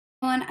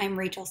I'm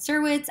Rachel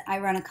Surwitz. I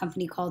run a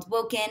company called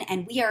Woken,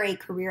 and we are a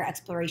career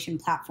exploration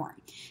platform.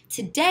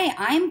 Today,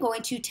 I'm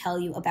going to tell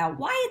you about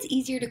why it's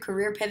easier to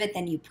career pivot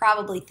than you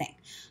probably think.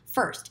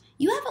 First,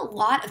 you have a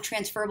lot of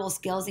transferable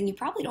skills, and you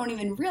probably don't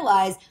even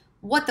realize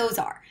what those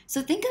are.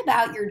 So think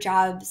about your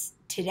jobs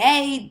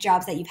today,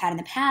 jobs that you've had in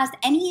the past,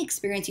 any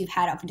experience you've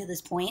had up until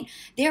this point.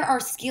 There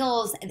are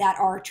skills that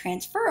are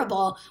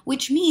transferable,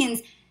 which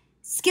means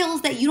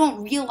skills that you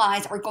don't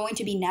realize are going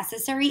to be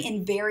necessary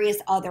in various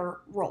other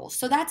roles.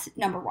 So that's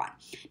number one.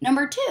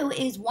 Number two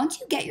is once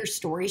you get your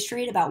story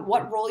straight about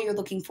what role you're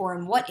looking for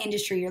and what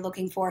industry you're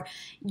looking for,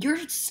 your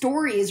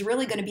story is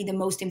really going to be the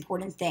most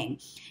important thing.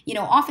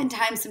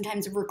 Oftentimes,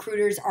 sometimes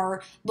recruiters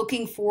are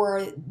looking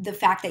for the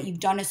fact that you've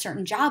done a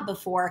certain job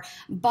before,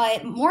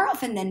 but more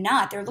often than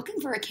not, they're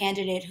looking for a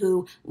candidate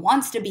who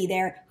wants to be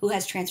there, who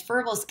has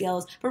transferable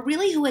skills, but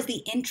really who has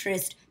the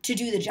interest to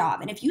do the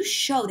job. And if you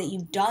show that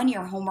you've done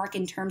your homework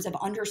in terms of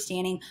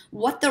understanding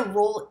what the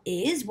role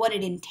is, what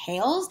it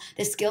entails,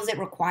 the skills it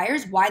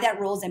requires, why that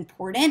role is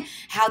important,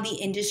 how the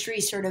industry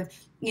sort of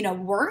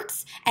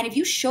works, and if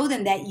you show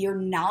them that your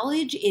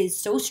knowledge is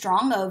so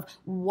strong of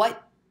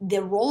what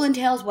the role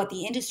entails, what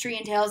the industry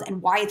entails,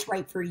 and why it's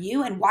right for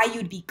you and why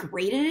you'd be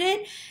great at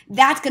it,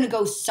 that's going to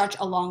go such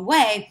a long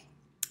way.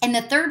 And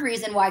the third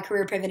reason why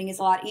career pivoting is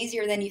a lot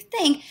easier than you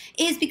think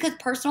is because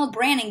personal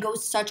branding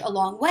goes such a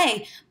long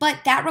way.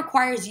 But that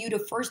requires you to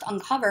first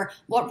uncover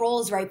what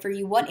role is right for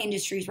you, what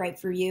industry is right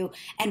for you,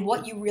 and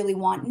what you really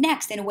want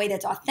next in a way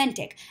that's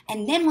authentic.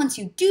 And then once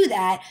you do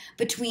that,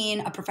 between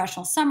a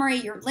professional summary,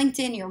 your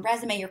LinkedIn, your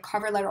resume, your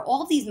cover letter,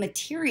 all of these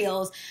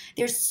materials,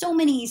 there's so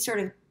many sort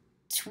of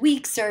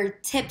tweaks or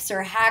tips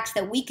or hacks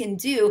that we can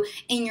do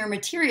in your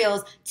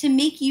materials to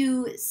make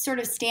you sort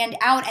of stand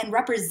out and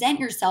represent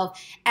yourself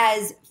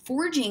as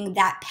forging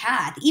that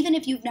path, even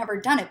if you've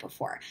never done it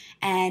before.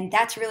 And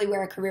that's really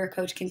where a career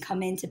coach can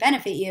come in to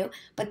benefit you.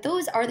 But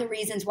those are the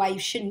reasons why you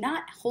should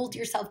not hold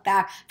yourself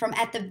back from,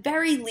 at the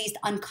very least,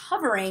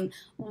 uncovering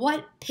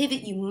what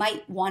pivot you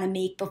might want to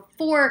make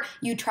before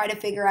you try to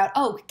figure out,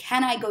 oh,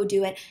 can I go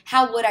do it?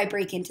 How would I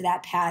break into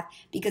that path?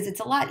 Because it's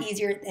a lot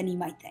easier than you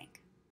might think.